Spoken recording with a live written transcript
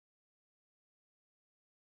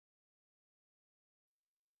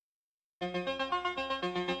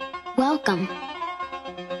Welcome.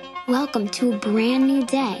 Welcome to a brand new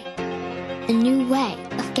day, a new way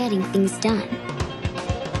of getting things done.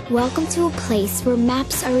 Welcome to a place where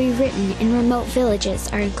maps are rewritten and remote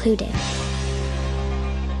villages are included.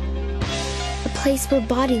 A place where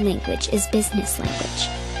body language is business language.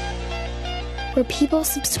 Where people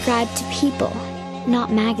subscribe to people,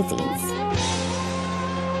 not magazines.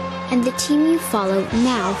 And the team you follow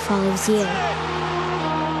now follows you.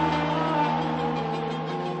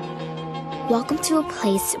 Welcome to a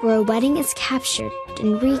place where a wedding is captured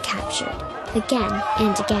and recaptured again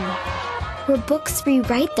and again. Where books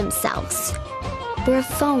rewrite themselves. Where a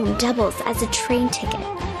phone doubles as a train ticket.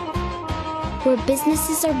 Where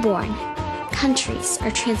businesses are born, countries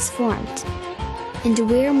are transformed, and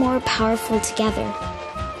we're more powerful together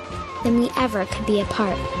than we ever could be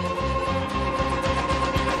apart.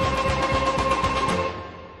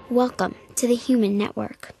 Welcome to the Human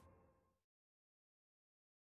Network.